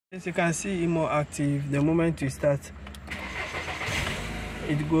As you can see, immo active. The moment you start,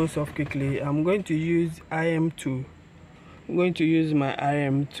 it goes off quickly. I'm going to use im2. I'm going to use my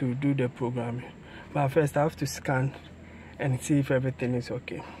im to do the programming, but first I have to scan and see if everything is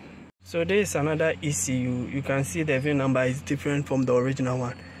okay. So this is another ECU. You can see the VIN number is different from the original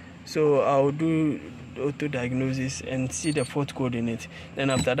one. So I'll do the auto diagnosis and see the fault code in it.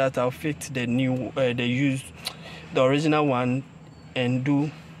 Then after that, I'll fix the new, the original one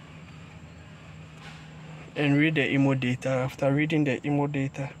and read the immo data. After reading the immo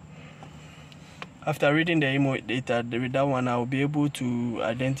data, with that one I'll be able to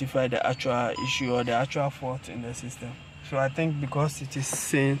identify the actual issue or the actual fault in the system. So I think because it is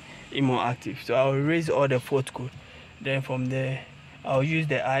saying immo active, so I'll erase all the fault code. Then from there I'll use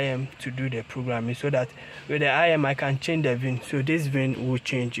the IM to do the programming, so that with the IM I can change the VIN. So this VIN will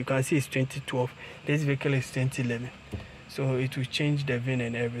change. You can see it's 2012. This vehicle is 2011. So it will change the VIN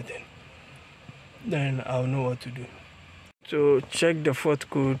and everything. Then I'll know what to do. So check the fault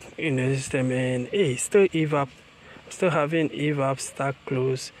code in the system, and still evap, still having evap, stack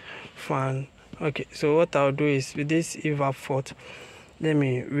close, fan. Okay, so what I'll do is with this evap fault, let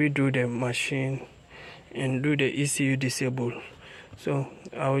me redo the machine and do the ECU disable. So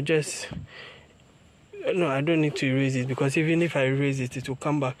I'll just, no, I don't need to erase it, because even if I erase it, it will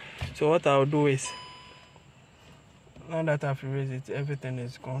come back. So what I'll do is, now that I've erased it, everything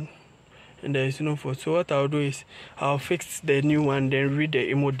is gone and there is no fault. So what I'll do is I'll fix the new one, then read the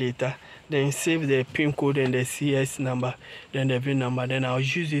immo data, then save the pin code and the CS number, then the VIN number. Then I'll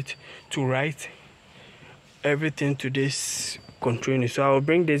use it to write everything to this control. So I'll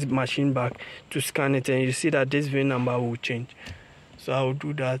bring this machine back to scan it, and you see that this VIN number will change. So I'll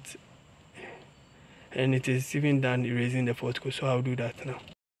do that, and it is even done erasing the fault code. So I'll do that now.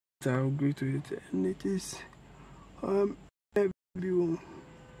 So I'll go to it, and it is let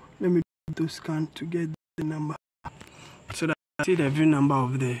me do scan to get the number, so that I see the VIN number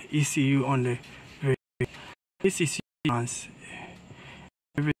of the ECU on the vehicle. This ECU runs,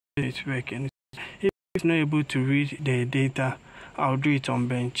 everything is working. If it's not able to read the data, I'll do it on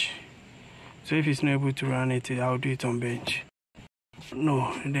bench. So if it's not able to run it, I'll do it on bench.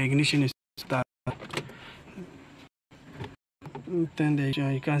 No, the ignition is started. Turn the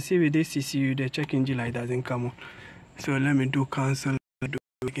ignition. You can see with this ECU, the check engine light doesn't come on. So let me do cancel, do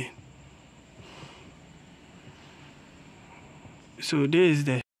it again. So this is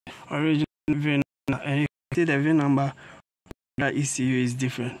the original VIN number, and you can see the VIN number that ECU is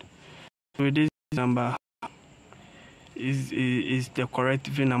different. So this number is the correct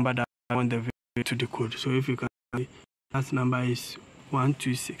VIN number that I want the VIN to decode. So if you can see, that number is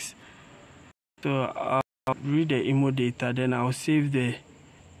 126. So I'll read the immo data, then I'll save the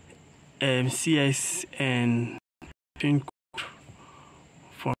CS and pin code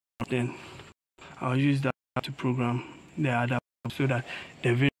for, then I'll use that to program the other, so that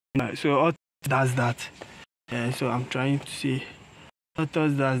the VIN, so auto does that. So I'm trying to see, auto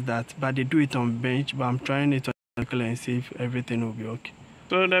does that, but they do it on bench, but I'm trying it on vehicle and see if everything will be okay.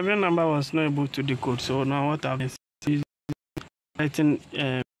 So the VIN number was not able to decode. So now what I've been is writing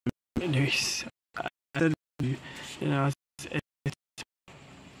this.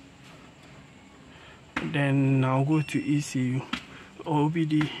 Then I'll go to ECU,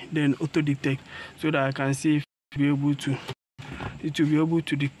 OBD, then auto detect, so that I can see if it will be able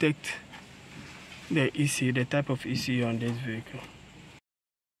to detect the ECU, the type of ECU on this vehicle.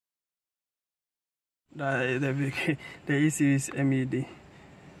 The ECU is MED.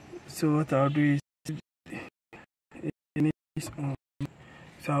 So what I'll do is,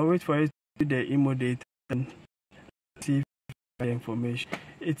 so I'll wait for it to do the immo data and see the information.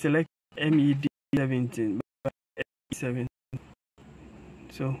 It's like MED 17, but 17.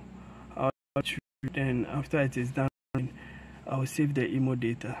 So I'll watch, then after it is done, I'll save the immo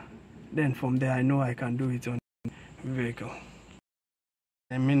data. Then from there I know I can do it on the vehicle.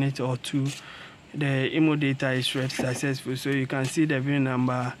 A minute or two, the immo data is read successful. So you can see the VIN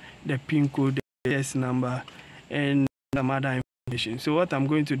number, the pin code, the CS number, and some other information. So what I'm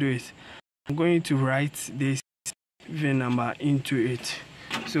going to do is I'm going to write this VIN number into it.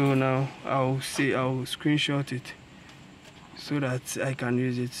 So now I'll screenshot it so that I can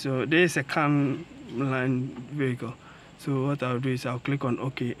use it. So there is a CAN line vehicle. So what I'll do is I'll click on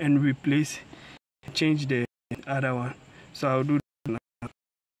OK and replace, change the other one. So I'll do that now.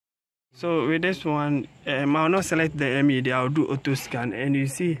 So with this one, I'll not select the MED, I'll do auto scan, and you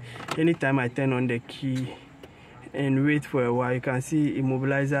see anytime I turn on the key and wait for a while, you can see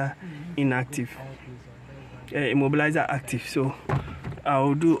immobilizer inactive, immobilizer active. So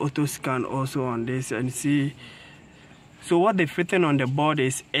I'll do auto scan also on this and see So what the fitting on the board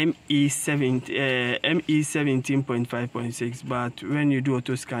is ME17.5.6, but when you do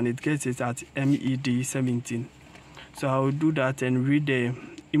auto scan, it gets it at MED17. So I will do that and read the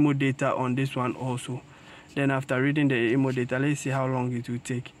immo data on this one also. Then after reading the immo data, let's see how long it will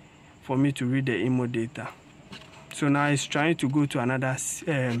take for me to read the immo data. So now it's trying to go to another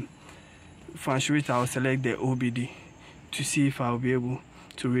function, which I'll select the OBD to see if I'll be able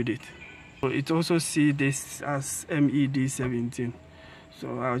to read it. So it also see this as MED17.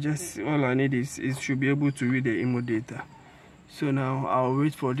 So all I need is it should be able to read the immo data. So now I'll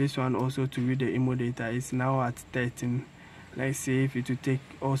wait for this one also to read the immo data. It's now at 13. Let's see if it will take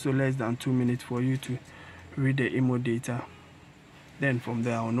also less than 2 minutes for you to read the immo data. Then from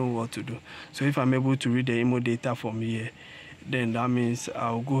there I'll know what to do. So if I'm able to read the immo data from here, then that means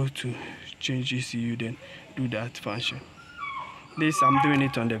I'll go to change ECU, then do that function. This I'm doing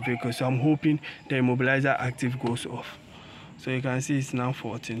it on the vehicle, so I'm hoping the immobilizer active goes off. So you can see it's now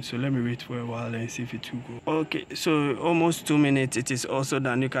 14. So let me wait for a while and see if it will go. Okay, so almost 2 minutes, it is also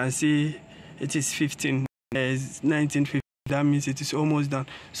done. You can see it is 15. It's 19:50. That means it is almost done.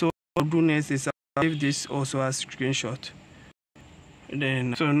 So what I'll do next is I'll leave this also as screenshot.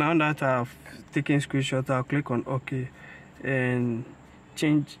 Then so now that I've taken screenshot, I'll click on OK and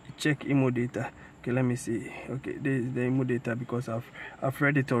check immo data. Okay, let me see. Okay, this is the immo data because I've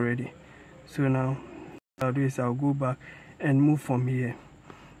read it already. So now what I'll do is I'll go back and move from here.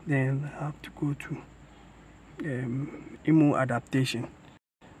 Then I have to go to immo adaptation.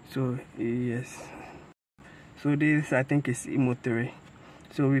 So yes, so this I think is immo 3.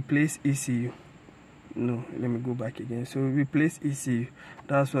 So replace ECU. No, let me go back again. So replace ECU.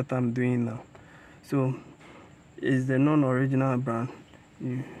 That's what I'm doing now. So is the non-original brand.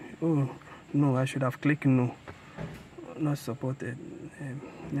 Oh no, I should have clicked no, not supported.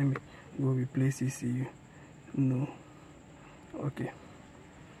 Let me go replace ECU. No. Okay,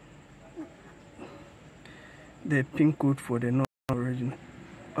 the pin code for the non-original.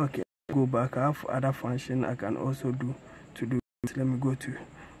 Okay, go back. I have other function I can also do to do it. Let me go to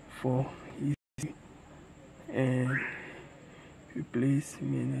for ECU and replace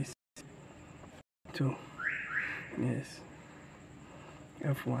minus 2. Yes,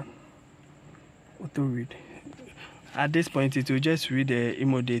 F1 auto read. At this point it will just read the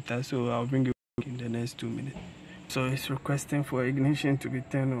immo data, so I'll bring it in the next 2 minutes. So it's requesting for ignition to be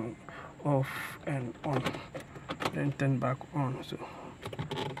turned on, off and on, then turn back on. So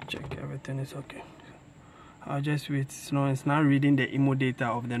check everything is okay. I'll just wait. So it's now reading the immo data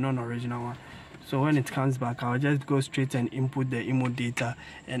of the non-original one. So when it comes back, I'll just go straight and input the immo data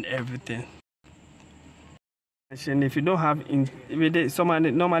and everything. And if you don't have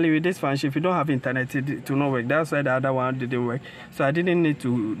normally with this function, if you don't have internet, it will not work. That's why the other one didn't work. So I didn't need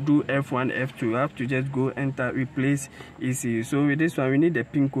to do F1, F2. I have to just go enter replace ECU. So with this one, we need the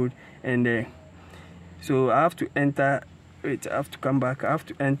pin code and so I have to enter. Wait, I have to come back. I have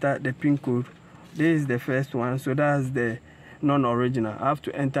to enter the pin code. This is the first one. So that's the non-original. I have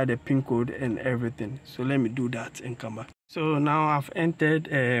to enter the pin code and everything. So let me do that and come back. So now I've entered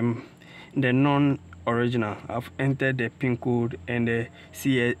the non-original. I've entered the pin code and the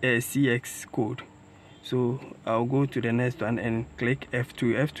CX code. So I'll go to the next one and click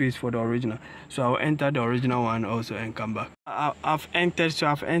F2. F2 is for the original. So I'll enter the original one also and come back. I've entered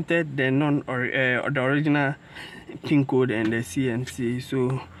the original pin code and the CNC.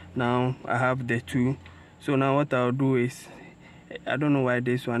 So now I have the 2. So now what I'll do is, I don't know why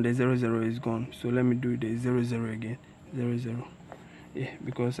this one, the 00 is gone. So let me do the 00 again. 00. Yeah,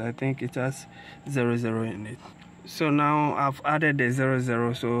 because I think it has 00 in it. So now I've added the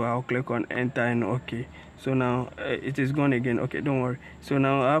 00, so I'll click on enter and OK. So now it is gone again. Okay, don't worry. So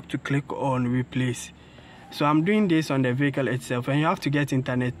now I have to click on replace. So I'm doing this on the vehicle itself, and you have to get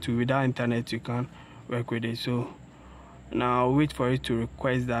internet too. Without internet you can't work with it. So now I'll wait for it to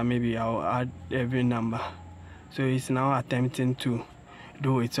request that. Maybe I'll add the VIN number. So it's now attempting to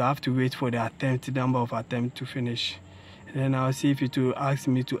do it, so I have to wait for the number of attempt to finish. Then I'll see if it will ask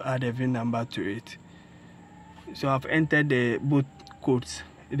me to add a VIN number to it. So I've entered the both codes,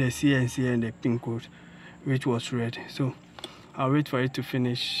 the CNC and the pin code, which was red. So I'll wait for it to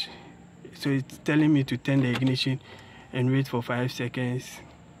finish. So it's telling me to turn the ignition and wait for 5 seconds.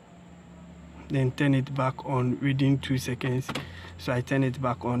 Then turn it back on within 2 seconds. So I turn it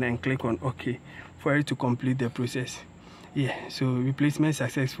back on and click on OK for it to complete the process. Yeah, so replacement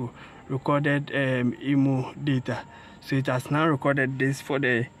successful. Recorded immo data. So it has now recorded this for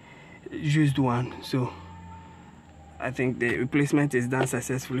the used one. So I think the replacement is done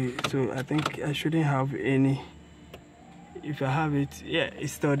successfully. So I think I shouldn't have any. If I have it, yeah,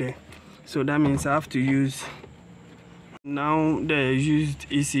 it's still there. So that means I have to use Now the used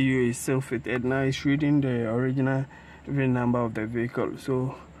ECU is still fitted. Now it's reading the original VIN number of the vehicle.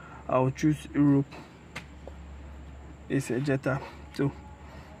 So I'll choose Europe. It's a Jetta. So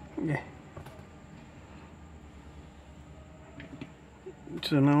yeah.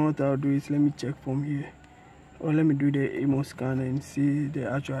 So now what I'll do is let me check from here, or let me do the immo scan and see the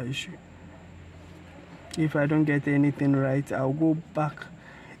actual issue. If I don't get anything right, I'll go back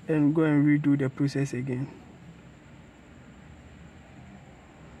and go and redo the process again.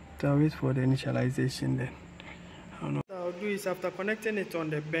 So I'll wait for the initialization then. I don't know. What I'll do is, after connecting it on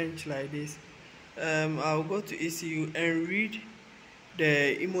the bench like this, I'll go to ECU and read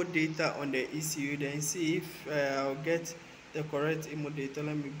the immo data on the ECU, then see if I'll get the correct immo data.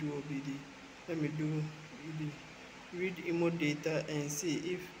 Let me do OBD. Let me do ED. Read immo data and see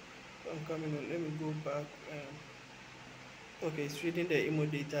if I'm coming on. Let me go back. Okay, it's reading the immo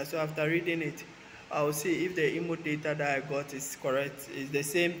data. So after reading it, I'll see if the immo data that I got is correct. It's the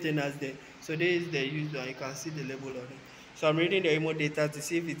same thing as the, so this is the used one. You can see the label on it. So I'm reading the immo data to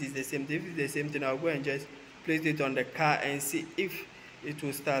see if it is the same. If it's the same thing, I'll go and just place it on the car and see if it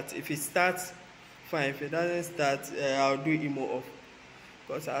will start. If it starts, fine. If it doesn't start, I'll do immo off,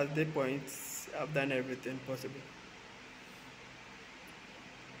 because at this point I've done everything possible.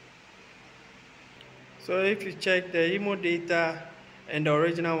 So if you check, the immo data and the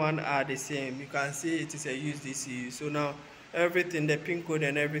original one are the same. You can see it is a used ECU. So now everything, the pin code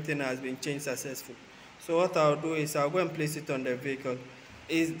and everything has been changed successfully. So what I'll do is I'll go and place it on the vehicle.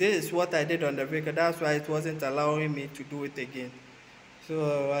 This is what I did on the vehicle. That's why it wasn't allowing me to do it again.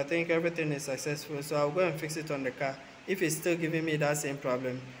 So I think everything is successful. So I'll go and fix it on the car. If it's still giving me that same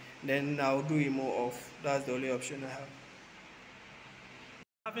problem, then I'll do immo off. That's the only option I have.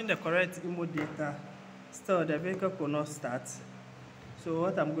 Having the correct immo data, still the vehicle could not start. So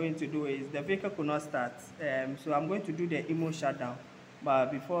what I'm going to do is, the vehicle could not start, so I'm going to do the immo shutdown.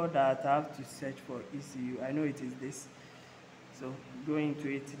 But before that, I have to search for ECU. I know it is this. So go into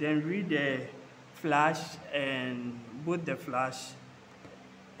it, then read the flash, and both the flash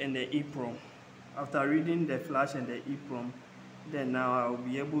and the EEPROM. After reading the flash and the EEPROM, then now I'll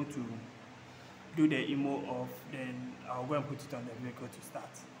be able to do the immo off. Then I'll go and put it on the vehicle to start.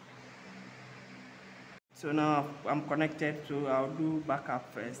 So now I'm connected, so I'll do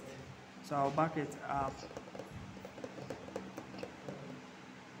backup first. So I'll back it up.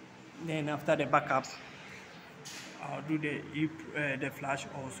 Then after the backup, I'll do the flash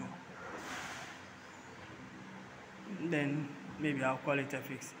also. Then maybe I'll call it a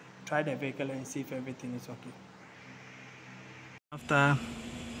fix. Try the vehicle and see if everything is okay. After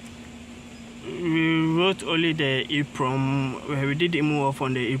we wrote only the EEPROM, we did immo off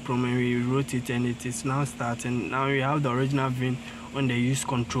on the EEPROM and we wrote it, and it is now starting. Now we have the original VIN on the use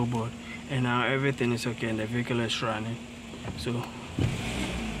control board, and now everything is okay and the vehicle is running. So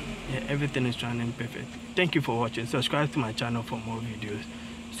yeah, everything is running perfect. Thank you for watching. Subscribe to my channel for more videos.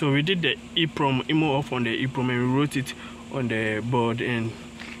 So we did the EEPROM, immo off on the EEPROM, and we wrote it on the board, and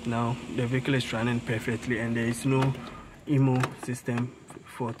now the vehicle is running perfectly and there is no immo system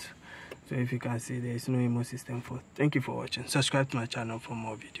fault. So if you can see, there is no immo system fault. Thank you for watching. Subscribe to my channel for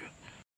more videos.